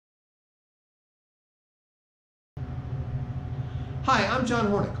Hi, I'm John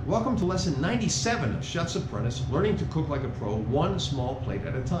Hornick. Welcome to lesson 97 of Chef's Apprentice, learning to cook like a pro, one small plate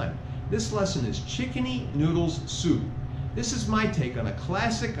at a time. This lesson is chickeny noodles soup. This is my take on a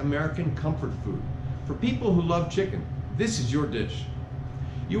classic American comfort food. For people who love chicken, this is your dish.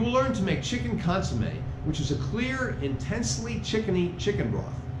 You will learn to make chicken consommé, which is a clear, intensely chickeny chicken broth.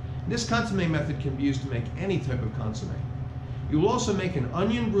 This consommé method can be used to make any type of consommé. You will also make an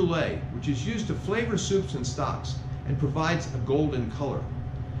onion brule, which is used to flavor soups and stocks and provides a golden color.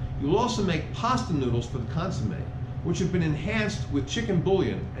 You will also make pasta noodles for the consommé, which have been enhanced with chicken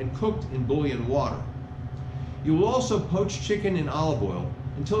bouillon and cooked in bouillon water. You will also poach chicken in olive oil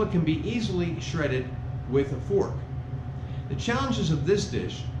until it can be easily shredded with a fork. The challenges of this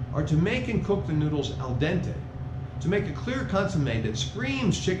dish are to make and cook the noodles al dente, to make a clear consommé that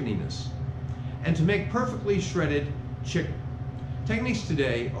screams chickeniness, and to make perfectly shredded chicken. Techniques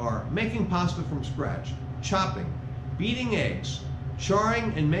today are making pasta from scratch, chopping, beating eggs,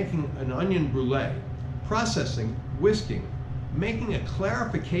 charring and making an onion brule, processing, whisking, making a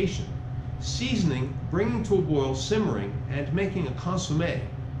clarification, seasoning, bringing to a boil, simmering, and making a consommé,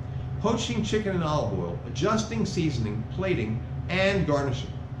 poaching chicken in olive oil, adjusting seasoning, plating, and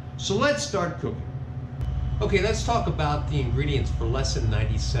garnishing. So let's start cooking. Okay, let's talk about the ingredients for lesson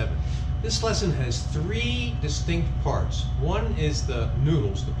 97. This lesson has three distinct parts. One is the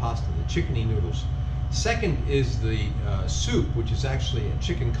noodles, the pasta, the chickeny noodles. Second is the soup, which is actually a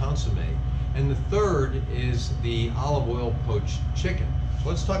chicken consommé. And the third is the olive oil poached chicken. So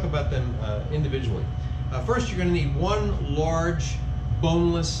let's talk about them individually. First, you're going to need one large,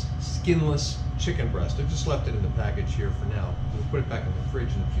 boneless, skinless chicken breast. I've just left it in the package here for now. We'll put it back in the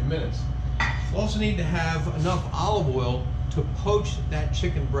fridge in a few minutes. You'll also need to have enough olive oil to poach that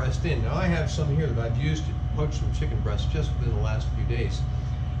chicken breast in. Now I have some here that I've used to poach some chicken breast just within the last few days,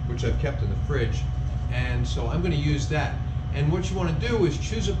 which I've kept in the fridge. And so I'm going to use that. And what you want to do is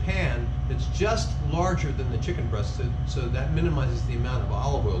choose a pan that's just larger than the chicken breast, so that minimizes the amount of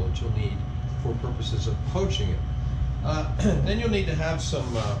olive oil that you'll need for purposes of poaching it. Then you'll need to have some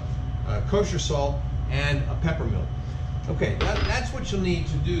kosher salt and a peppermill. Okay, that's what you'll need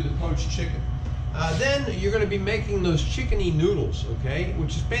to do the poached chicken. Then you're going to be making those chickeny noodles, okay,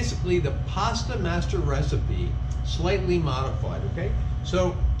 which is basically the pasta master recipe, slightly modified, okay?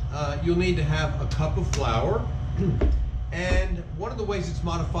 So you'll need to have a cup of flour, and one of the ways it's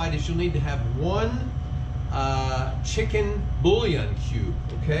modified is you'll need to have one chicken bouillon cube,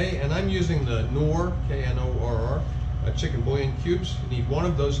 okay? And I'm using the Knorr, K-N-O-R-R, chicken bouillon cubes. You need one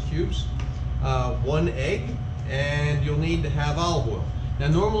of those cubes, one egg, and you'll need to have olive oil. Now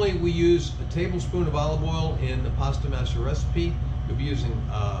normally we use a tablespoon of olive oil in the pasta master recipe. You'll be using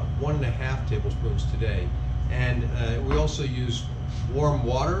 1.5 tablespoons today. And we also use warm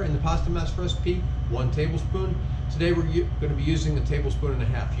water in the pasta master recipe, 1 tablespoon. Today we're going to be using a tablespoon and a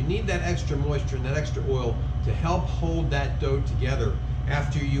half. You need that extra moisture and that extra oil to help hold that dough together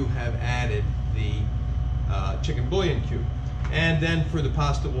after you have added the chicken bouillon cube. And then for the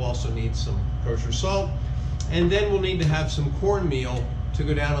pasta we'll also need some kosher salt. And then we'll need to have some cornmeal to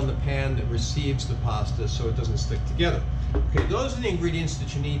go down on the pan that receives the pasta so it doesn't stick together. Okay, those are the ingredients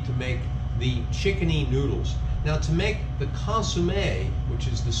that you need to make the chickeny noodles. Now to make the consommé, which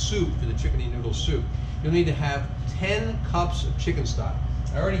is the soup for the chickeny noodle soup, you'll need to have 10 cups of chicken stock.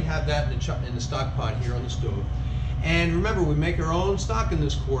 I already have that in the stock pot here on the stove. And remember, we make our own stock in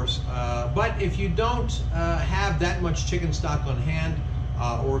this course, but if you don't have that much chicken stock on hand,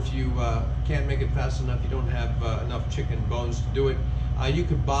 or if you can't make it fast enough, you don't have enough chicken bones to do it, you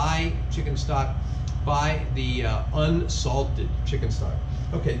could buy chicken stock, buy the unsalted chicken stock.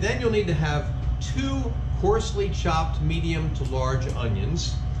 Okay, then you'll need to have 2 coarsely chopped medium to large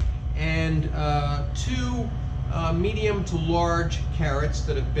onions, and 2 medium to large carrots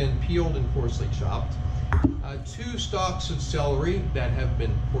that have been peeled and coarsely chopped, 2 stalks of celery that have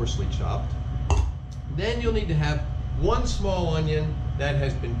been coarsely chopped. Then you'll need to have 1 small onion that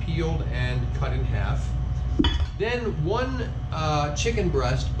has been peeled and cut in half. Then 1 chicken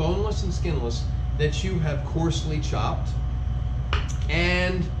breast, boneless and skinless, that you have coarsely chopped.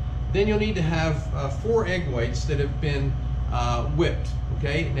 And then you'll need to have 4 egg whites that have been whipped,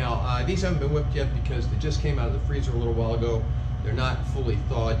 okay? Now, these haven't been whipped yet because they just came out of the freezer a little while ago. They're not fully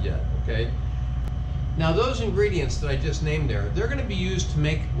thawed yet, okay? Now, those ingredients that I just named there, they're going to be used to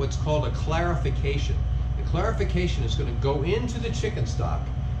make what's called a clarification. The clarification is going to go into the chicken stock,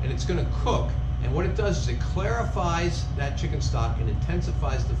 and it's going to cook. And what it does is it clarifies that chicken stock and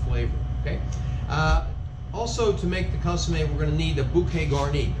intensifies the flavor, okay? Also, to make the consommé, we're going to need a bouquet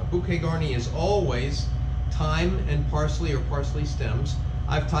garni. A bouquet garni is always thyme and parsley or parsley stems.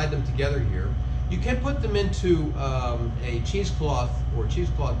 I've tied them together here. You can put them into a cheesecloth or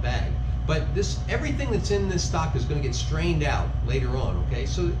cheesecloth bag, but everything that's in this stock is going to get strained out later on, okay?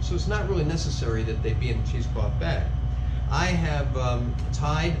 So it's not really necessary that they be in a cheesecloth bag. I have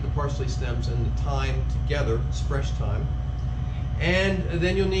tied the parsley stems and the thyme together. It's fresh thyme. And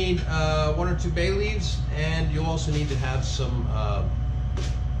then you'll need 1 or 2 bay leaves, and you'll also need to have some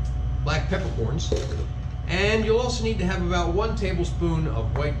black peppercorns. And you'll also need to have about 1 tablespoon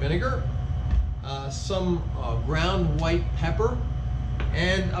of white vinegar, some ground white pepper,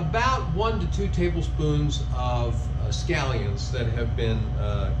 and about 1 to 2 tablespoons of scallions that have been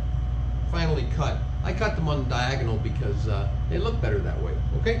finely cut. I cut them on the diagonal because they look better that way,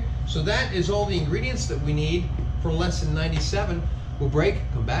 okay? So that is all the ingredients that we need for lesson 97. We'll break,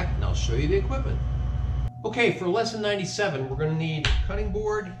 come back, and I'll show you the equipment. Okay, for lesson 97, we're going to need cutting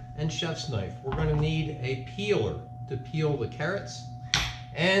board and chef's knife. We're going to need a peeler to peel the carrots.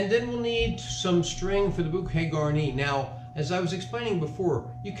 And then we'll need some string for the bouquet garni. Now, as I was explaining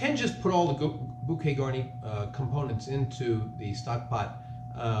before, you can just put all the bouquet garni components into the stock pot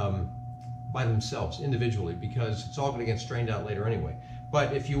by themselves, individually, because it's all going to get strained out later anyway.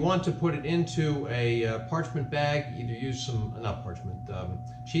 But if you want to put it into a parchment bag, either use some, not parchment,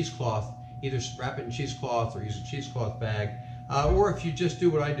 cheesecloth, either wrap it in cheesecloth or use a cheesecloth bag, or if you just do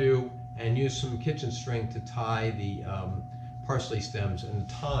what I do and use some kitchen string to tie the parsley stems and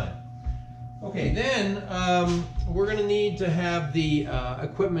the thyme. Okay, then we're going to need to have the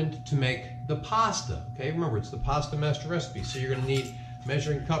equipment to make the pasta. Okay, remember, it's the pasta master recipe, so you're going to need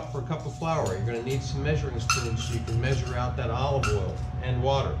measuring cup for a cup of flour. You're going to need some measuring spoons so you can measure out that olive oil and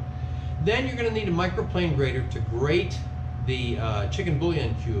water. Then you're going to need a microplane grater to grate the chicken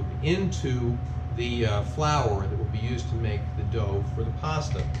bouillon cube into the flour that will be used to make the dough for the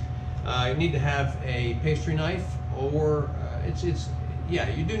pasta. You need to have a pastry knife, or yeah,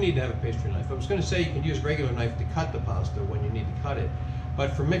 you do need to have a pastry knife. I was going to say you can use a regular knife to cut the pasta when you need to cut it,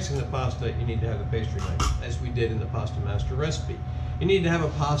 but for mixing the pasta, you need to have a pastry knife, as we did in the pasta master recipe. You need to have a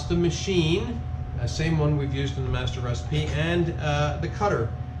pasta machine, same one we've used in the master recipe, and the cutter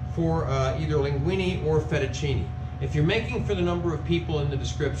for either linguine or fettuccine. If you're making for the number of people in the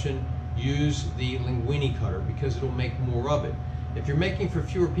description, use the linguine cutter because it'll make more of it. If you're making for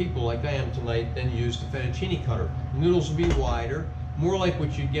fewer people like I am tonight, then use the fettuccine cutter. The noodles will be wider, more like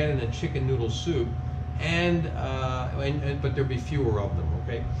what you'd get in a chicken noodle soup, but there'll be fewer of them,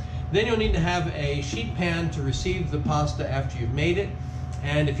 okay? Then you'll need to have a sheet pan to receive the pasta after you've made it.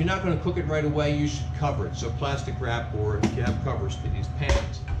 And if you're not going to cook it right away, you should cover it. So plastic wrap, or if you have covers for these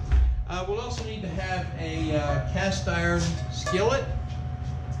pans. We'll also need to have a cast iron skillet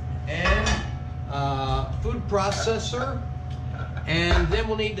and food processor. And then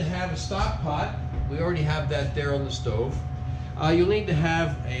we'll need to have a stock pot. We already have that there on the stove. You'll need to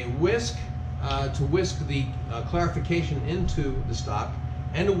have a whisk to whisk the clarification into the stock,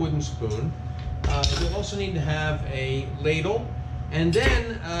 and a wooden spoon. You'll also need to have a ladle. And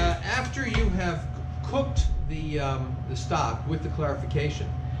then after you have cooked the stock with the clarification,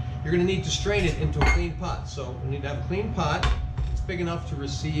 you're going to need to strain it into a clean pot. So you need to have a clean pot. It's big enough to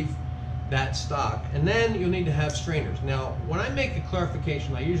receive that stock. And then you'll need to have strainers. Now, when I make a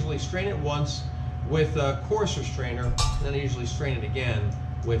clarification, I usually strain it once with a coarser strainer, and then I usually strain it again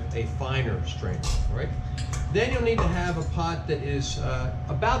with a finer strainer, all right? Then you'll need to have a pot that is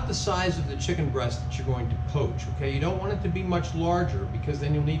about the size of the chicken breast that you're going to poach, okay? You don't want it to be much larger because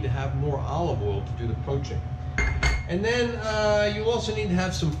then you'll need to have more olive oil to do the poaching. And then you'll also need to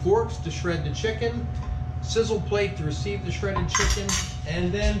have some forks to shred the chicken, sizzle plate to receive the shredded chicken,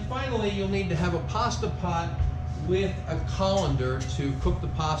 and then finally you'll need to have a pasta pot with a colander to cook the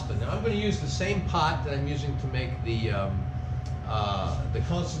pasta. Now I'm going to use the same pot that I'm using to make the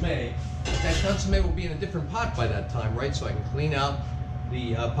consommé. That consommé will be in a different pot by that time, right? So I can clean out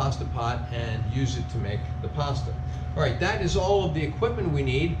the pasta pot and use it to make the pasta. All right, that is all of the equipment we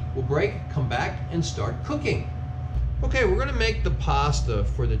need. We'll break, come back, and start cooking. Okay, we're going to make the pasta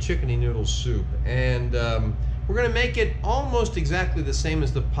for the chickeny noodle soup, and we're going to make it almost exactly the same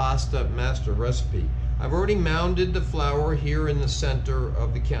as the pasta master recipe. I've already mounded the flour here in the center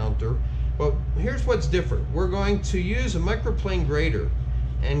of the counter, but here's what's different. We're going to use a microplane grater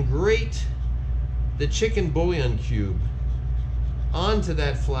and grate the chicken bouillon cube onto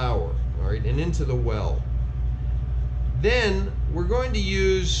that flour, all right, and into the well. Then we're going to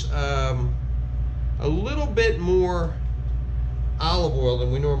use a little bit more olive oil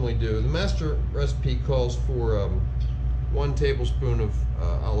than we normally do. The master recipe calls for 1 tablespoon of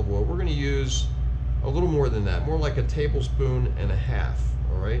olive oil. We're going to use a little more than that, more like 1.5 tablespoons,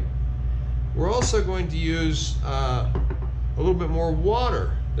 all right? We're also going to use a little bit more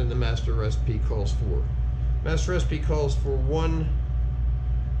water than the master recipe calls for. Master recipe calls for 1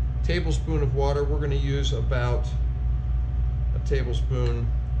 tablespoon of water. We're going to use about 1.5 tablespoons.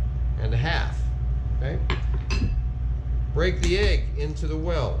 Okay? Break the egg into the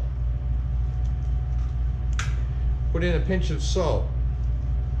well. Put in a pinch of salt.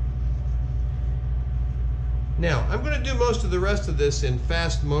 Now, I'm going to do most of the rest of this in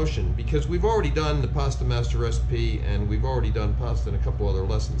fast motion because we've already done the pasta master recipe and we've already done pasta in a couple other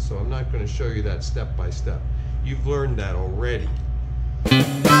lessons, so I'm not going to show you that step by step. You've learned that already.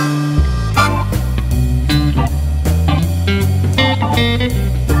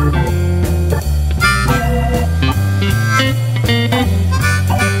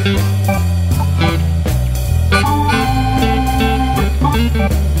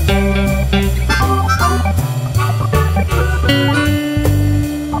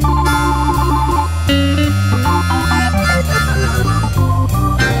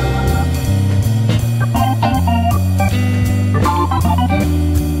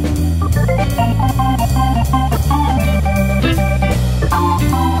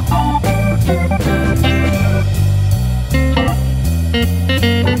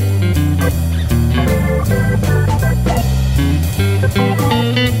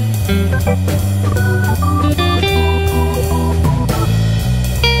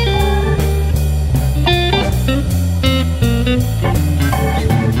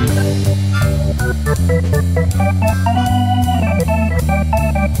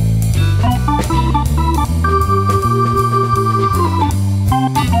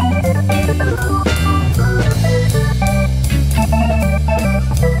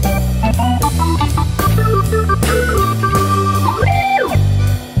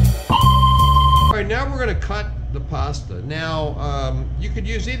 Now, you could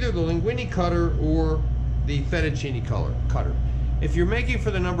use either the linguine cutter or the fettuccine cutter. If you're making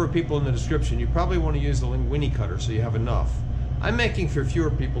for the number of people in the description, you probably want to use the linguine cutter so you have enough. I'm making for fewer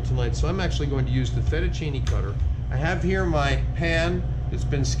people tonight, so I'm actually going to use the fettuccine cutter. I have here my pan that's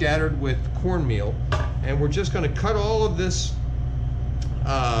been scattered with cornmeal, and we're just going to cut all of this,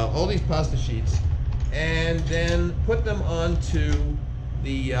 all these pasta sheets, and then put them onto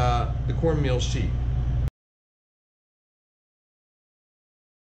the cornmeal sheet.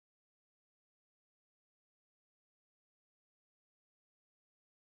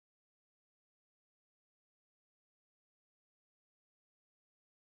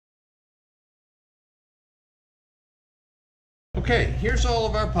 Okay, here's all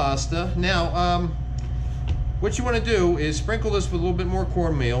of our pasta. Now, what you want to do is sprinkle this with a little bit more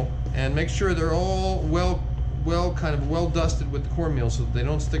cornmeal and make sure they're all kind of well dusted with the cornmeal so that they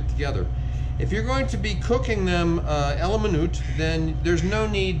don't stick together. If you're going to be cooking them a la minute, then there's no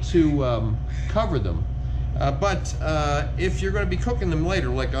need to cover them. But if you're going to be cooking them later,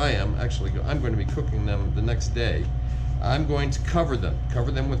 like I am, actually, I'm going to be cooking them the next day, I'm going to cover them.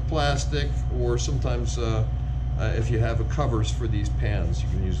 Cover them with plastic, or sometimes if you have covers for these pans, you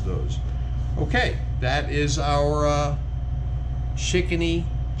can use those. Okay, that is our chickeny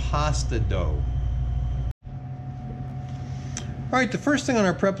pasta dough. All right, the first thing on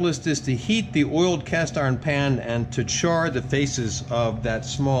our prep list is to heat the oiled cast iron pan and to char the faces of that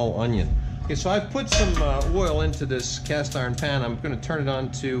small onion. Okay, so I've put some oil into this cast iron pan. I'm going to turn it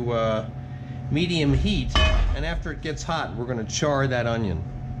on to medium heat, and after it gets hot, we're going to char that onion.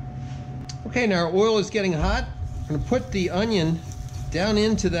 Okay, now our oil is getting hot. I'm going to put the onion down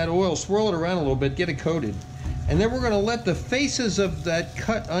into that oil, swirl it around a little bit, get it coated, and then we're going to let the faces of that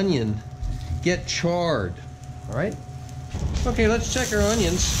cut onion get charred. All right? Okay, let's check our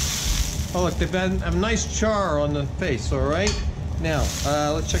onions. Oh, look, they've had a nice char on the face, all right? Now,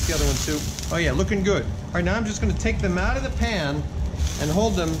 let's check the other one too. Oh yeah, looking good. All right, now I'm just going to take them out of the pan and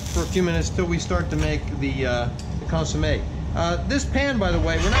hold them for a few minutes till we start to make the consommé. This pan, by the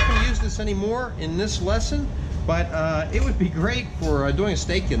way, we're not going to use this anymore in this lesson, but it would be great for doing a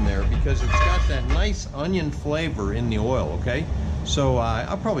steak in there because it's got that nice onion flavor in the oil, okay? So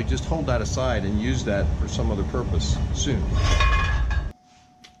I'll probably just hold that aside and use that for some other purpose soon.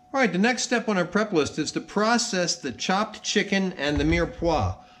 All right, the next step on our prep list is to process the chopped chicken and the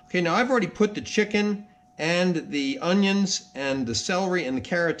mirepoix. Okay, now I've already put the chicken and the onions and the celery and the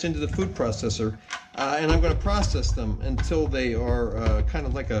carrots into the food processor, and I'm going to process them until they are kind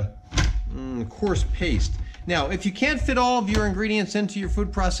of like a coarse paste. Now, if you can't fit all of your ingredients into your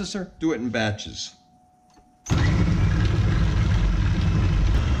food processor, do it in batches.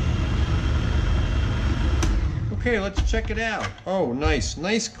 Okay, let's check it out. Oh,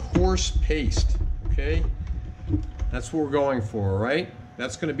 nice coarse paste. Okay, that's what we're going for, right?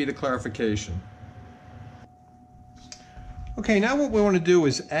 That's going to be the clarification. Okay, now what we want to do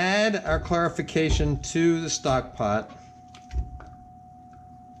is add our clarification to the stock pot.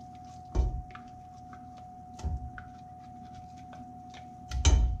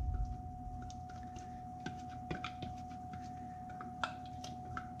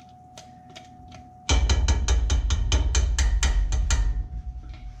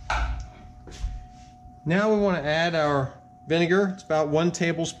 Now we want to add our vinegar. It's about 1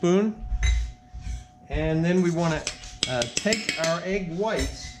 tablespoon. And then we want to take our egg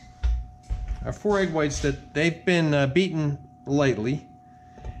whites, our 4 egg whites that they've been beaten lightly,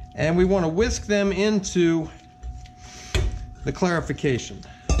 and we want to whisk them into the clarification.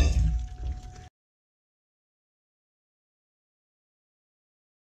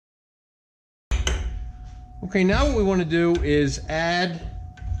 Okay, now what we want to do is add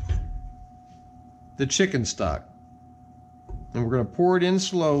the chicken stock, and we're going to pour it in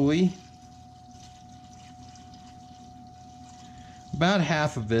slowly, about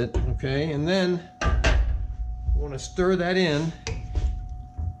half of it, okay, and then we want to stir that in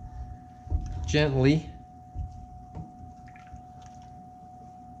gently.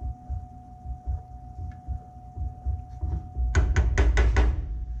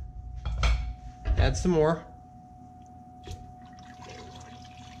 Add some more.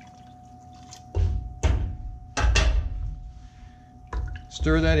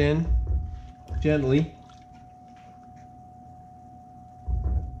 Stir that in gently.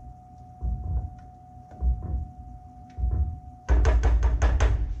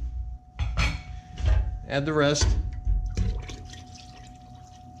 Add the rest.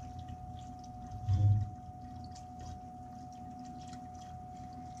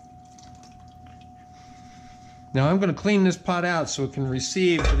 Now I'm going to clean this pot out so it can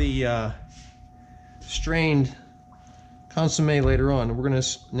receive the strained consommé later on. We're going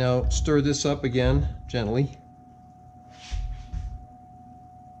to now stir this up again gently.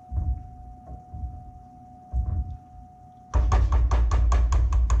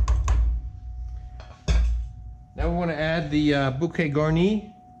 Now we want to add the bouquet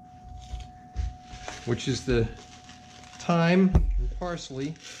garni, which is the thyme and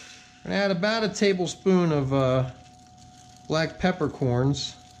parsley. We're going to add about 1 tablespoon of black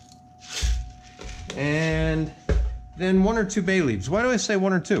peppercorns, and then 1 or 2 bay leaves. Why do I say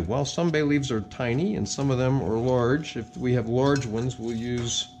 1 or 2? Well, some bay leaves are tiny and some of them are large. If we have large ones, we'll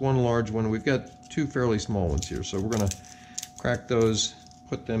use 1 large one. We've got 2 fairly small ones here, so we're going to crack those,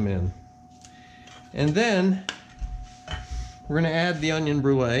 put them in. And then we're going to add the onion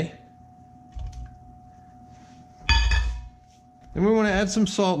brulee. And we want to add some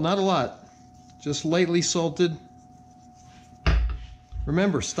salt, not a lot, just lightly salted.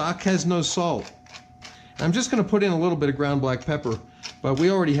 Remember, stock has no salt. I'm just going to put in a little bit of ground black pepper, but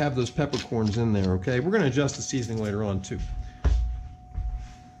we already have those peppercorns in there, okay? We're going to adjust the seasoning later on too.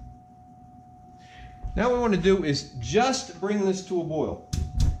 Now what we want to do is just bring this to a boil.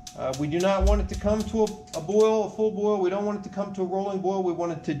 We do not want it to come to a boil, a full boil. We don't want it to come to a rolling boil. We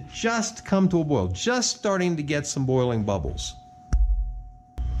want it to just come to a boil, just starting to get some boiling bubbles.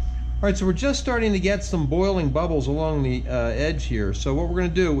 All right, so we're just starting to get some boiling bubbles along the edge here. So what we're going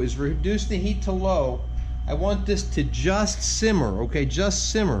to do is reduce the heat to low. I want this to just simmer, okay,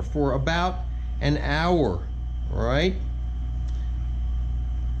 just simmer for about an hour, all right?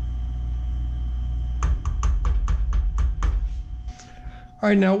 All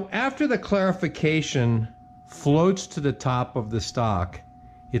right, now after the clarification floats to the top of the stock,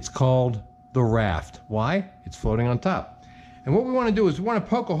 it's called the raft. Why? It's floating on top. And what we want to do is we want to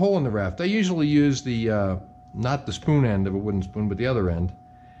poke a hole in the raft. I usually use the, not the spoon end of a wooden spoon, but the other end.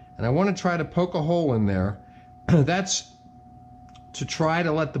 And I want to try to poke a hole in there. That's to try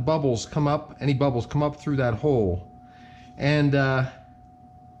to let the bubbles come up, any bubbles come up through that hole. And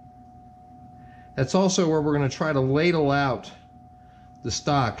that's also where we're going to try to ladle out the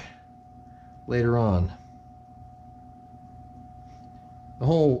stock later on. The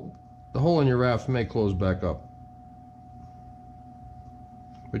hole in your raft may close back up,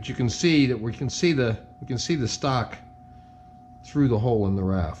 but you can see that we can see the stock through the hole in the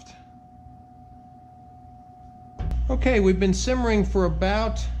raft. Okay, we've been simmering for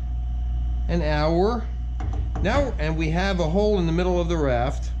about an hour now, and we have a hole in the middle of the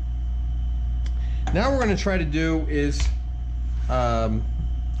raft. Now what we're going to try to do is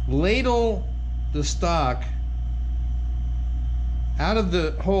ladle the stock out of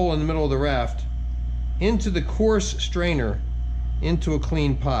the hole in the middle of the raft into the coarse strainer into a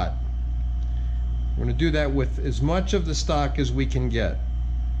clean pot. We're going to do that with as much of the stock as we can get.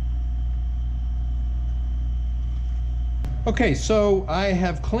 Okay, so I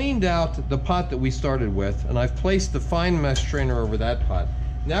have cleaned out the pot that we started with, and I've placed the fine mesh strainer over that pot.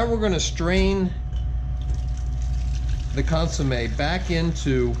 Now we're going to strain the consommé back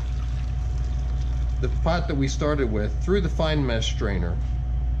into the pot that we started with through the fine mesh strainer.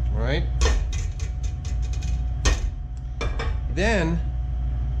 All right. Then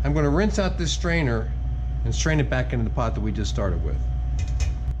I'm going to rinse out this strainer and strain it back into the pot that we just started with.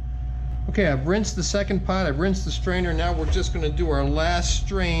 Okay, I've rinsed the second pot, I've rinsed the strainer. Now we're just going to do our last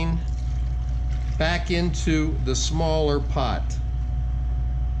strain back into the smaller pot.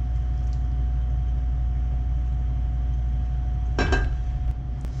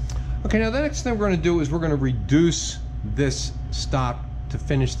 Okay, now the next thing we're going to do is we're going to reduce this stock to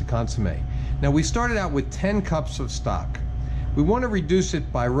finish the consommé. Now we started out with 10 cups of stock. We want to reduce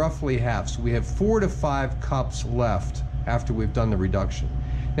it by roughly half, so we have 4 to 5 cups left after we've done the reduction.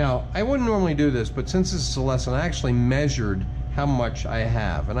 Now, I wouldn't normally do this, but since this is a lesson, I actually measured how much I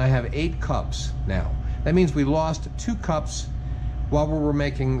have, and I have 8 cups now. That means we lost 2 cups while we were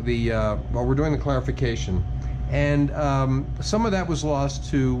making the while we're doing the clarification, and some of that was lost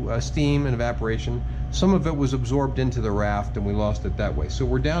to steam and evaporation. Some of it was absorbed into the raft, and we lost it that way. So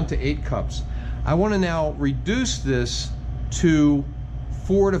we're down to 8 cups. I want to now reduce this to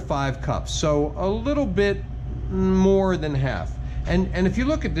 4 to 5 cups, so a little bit more than half. And if you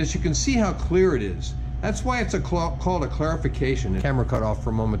look at this, you can see how clear it is. That's why it's called a clarification. The camera cut off for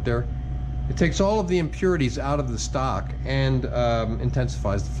a moment there. It takes all of the impurities out of the stock and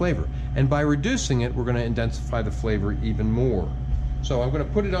intensifies the flavor. And by reducing it, we're going to intensify the flavor even more. So I'm going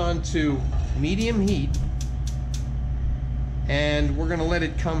to put it on to medium heat, and we're going to let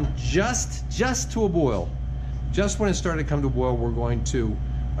it come just to a boil. Just when it started to come to a boil, we're going to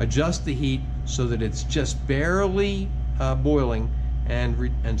adjust the heat so that it's just barely boiling,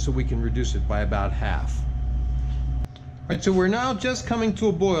 and so we can reduce it by about half. All right, so we're now just coming to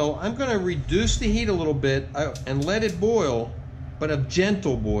a boil. I'm going to reduce the heat a little bit and let it boil, but a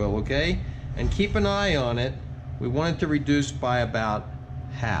gentle boil, okay? And keep an eye on it. We want it to reduce by about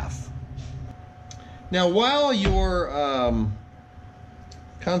half. Now, while your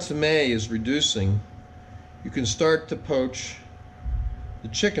consommé is reducing, you can start to poach the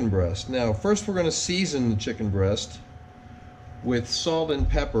chicken breast. Now, first we're going to season the chicken breast with salt and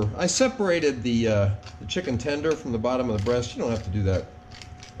pepper. I separated the chicken tender from the bottom of the breast. You don't have to do that,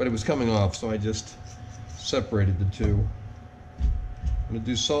 but it was coming off, so I just separated the two. I'm going to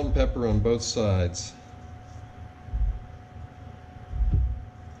do salt and pepper on both sides.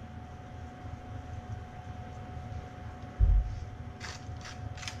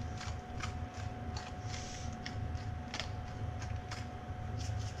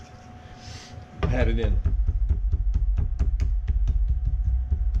 Pat it in.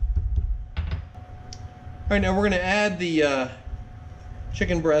 All right, now we're going to add the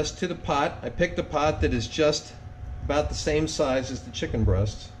chicken breast to the pot. I picked a pot that is just about the same size as the chicken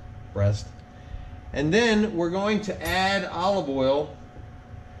breast. And then we're going to add olive oil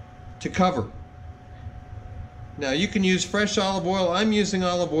to cover. Now you can use fresh olive oil. I'm using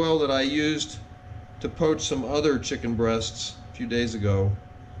olive oil that I used to poach some other chicken breasts a few days ago.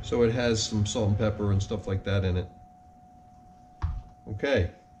 So it has some salt and pepper and stuff like that in it.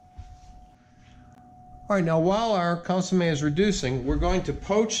 Okay. All right, now while our consommé is reducing, we're going to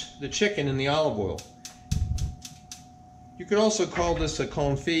poach the chicken in the olive oil. You could also call this a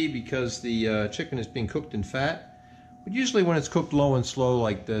confit because the chicken is being cooked in fat. But usually when it's cooked low and slow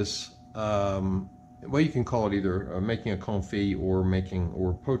like this, well, you can call it either making a confit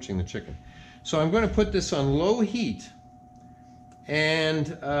or poaching the chicken. So I'm going to put this on low heat,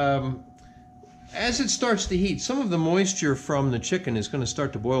 and as it starts to heat, some of the moisture from the chicken is going to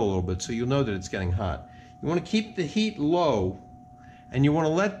start to boil a little bit, so you'll know that it's getting hot. You want to keep the heat low, and you want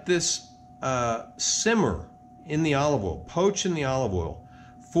to let this simmer in the olive oil, poach in the olive oil,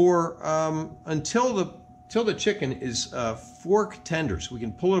 for until the chicken is fork tender, so we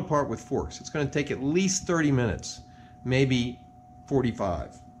can pull it apart with forks. It's going to take at least 30 minutes, maybe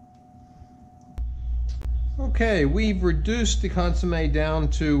 45. Okay, we've reduced the consommé down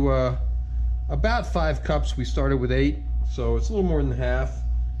to about 5 cups. We started with 8, so it's a little more than half.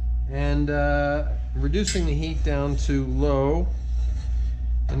 And reducing the heat down to low.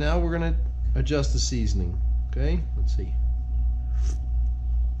 And now we're going to adjust the seasoning. Okay, let's see.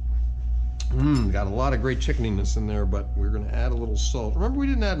 Got a lot of great chickeniness in there, but we're going to add a little salt. Remember, we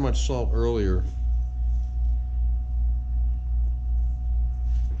didn't add much salt earlier.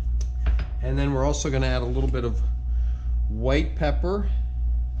 And then we're also going to add a little bit of white pepper,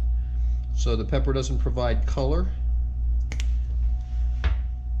 so the pepper doesn't provide color.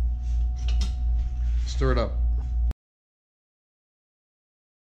 Stir it up.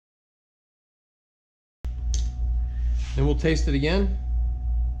 And we'll taste it again.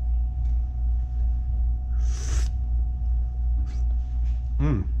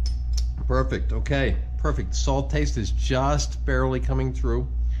 Perfect. Okay, perfect. Salt taste is just barely coming through.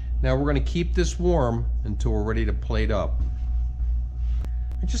 Now we're going to keep this warm until we're ready to plate up.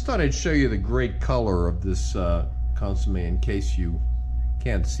 I just thought I'd show you the great color of this consommé in case you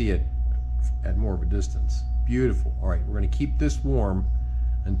can't see it at more of a distance. Beautiful. All right, we're going to keep this warm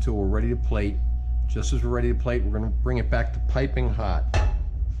until we're ready to plate. Just as we're ready to plate, we're going to bring it back to piping hot.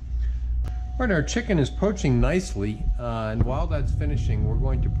 All right, our chicken is poaching nicely, and while that's finishing, we're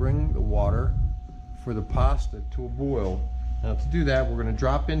going to bring the water for the pasta to a boil. Now to do that, we're going to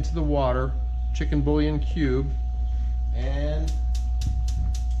drop into the water chicken bouillon cube and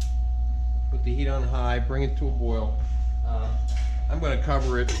put the heat on high, bring it to a boil. I'm going to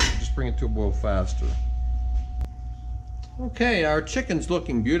cover it, just bring it to a boil faster. Okay, our chicken's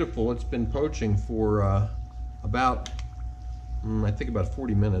looking beautiful. It's been poaching for about, I think about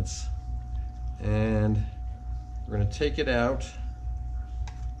 40 minutes. And we're going to take it out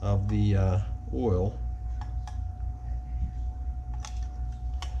of the oil.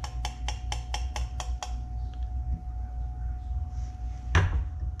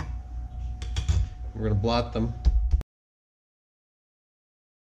 We're going to blot them.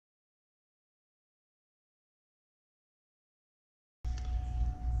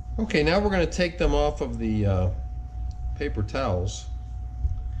 Okay, now we're going to take them off of the paper towels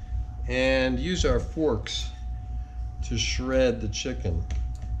and use our forks to shred the chicken.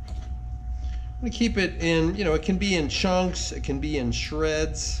 I'm going to keep it in, it can be in chunks, it can be in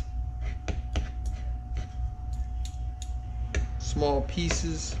shreds, small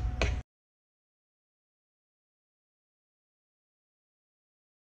pieces.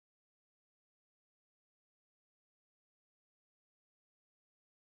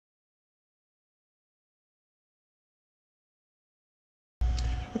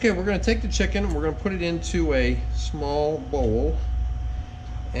 Okay, we're going to take the chicken and we're going to put it into a small bowl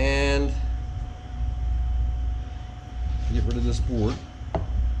and get rid of this board.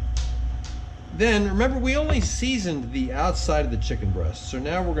 Then remember, we only seasoned the outside of the chicken breast, so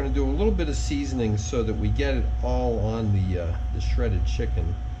now we're going to do a little bit of seasoning so that we get it all on the shredded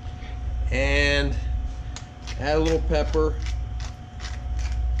chicken. And add a little pepper.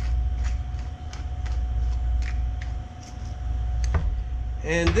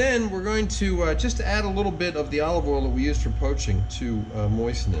 And then we're going to just add a little bit of the olive oil that we used for poaching to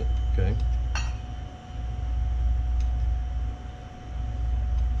moisten it, okay?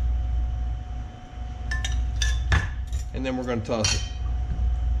 And then we're going to toss it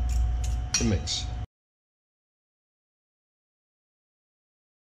to mix.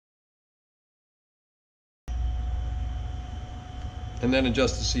 And then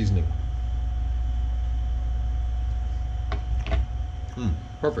adjust the seasoning.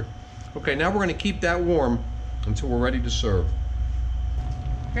 Perfect. Okay, now we're going to keep that warm until we're ready to serve.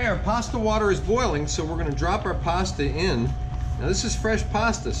 Okay, our pasta water is boiling, so we're going to drop our pasta in. Now this is fresh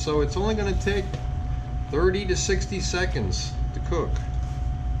pasta, so it's only going to take 30 to 60 seconds to cook.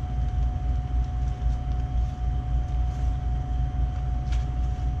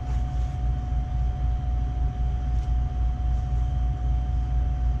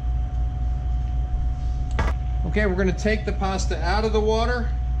 Okay, we're going to take the pasta out of the water,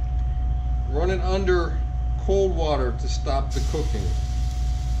 run it under cold water to stop the cooking.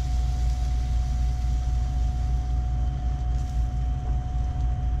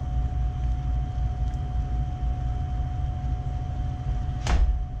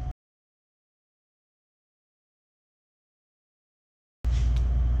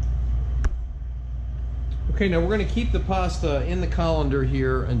 Okay, now we're going to keep the pasta in the colander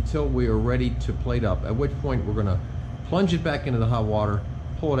here until we are ready to plate up, at which point we're going to plunge it back into the hot water,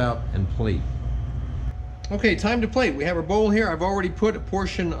 pull it out, and plate. Okay, time to plate. We have our bowl here. I've already put a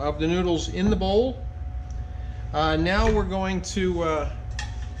portion of the noodles in the bowl. Now we're going to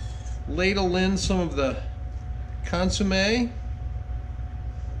ladle in some of the consommé,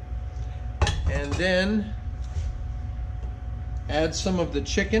 and then add some of the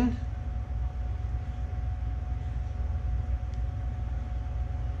chicken.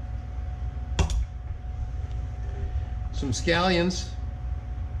 Some scallions,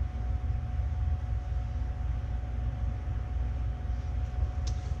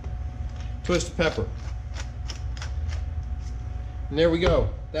 twist of pepper, and there we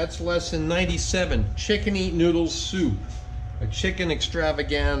go. That's lesson 97, Chickeny noodles soup, a chicken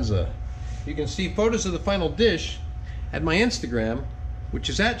extravaganza. You can see photos of the final dish at my Instagram, which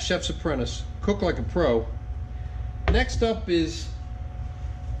is at Chef's Apprentice, Cook Like a Pro. Next up is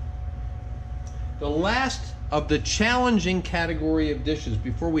the last of the challenging category of dishes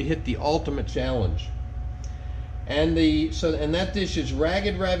before we hit the ultimate challenge. And that dish is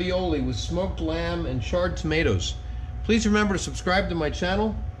ragged ravioli with smoked lamb and charred tomatoes. Please remember to subscribe to my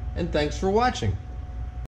channel, and thanks for watching.